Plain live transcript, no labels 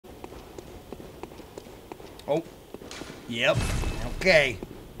Oh, yep. Okay.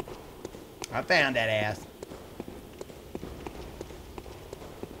 I found that ass.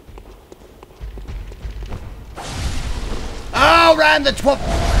 Oh, right in the 12th.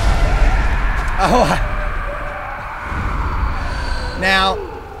 Oh. Now,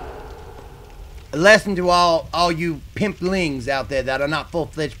 a lesson to all you pimplings out there that are not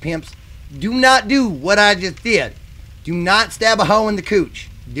full-fledged pimps. Do not do what I just did. Do not stab a hoe in the cooch.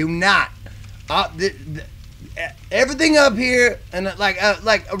 Do not. Everything up here and like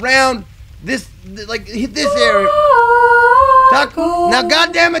around this, like hit this area. Now,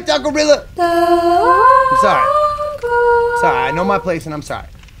 goddamn it, Taco-Rilla. I'm sorry. Sorry, I know my place and I'm sorry.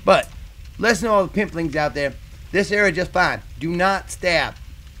 But listen to all the pimplings out there. This area just fine. Do not stab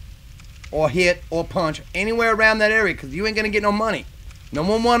or hit or punch anywhere around that area because you ain't gonna get no money. No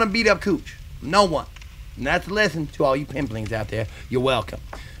one wanna beat up cooch. No one. And that's a lesson to all you pimplings out there. You're welcome.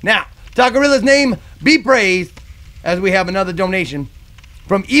 Now, Taco-Rilla's name be praised as we have another donation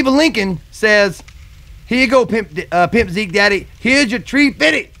from Eva Lincoln says, here you go, Pimp Zeke Daddy. Here's your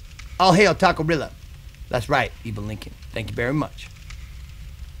 $350. All hail Taco-Rilla. That's right, Eva Lincoln. Thank you very much.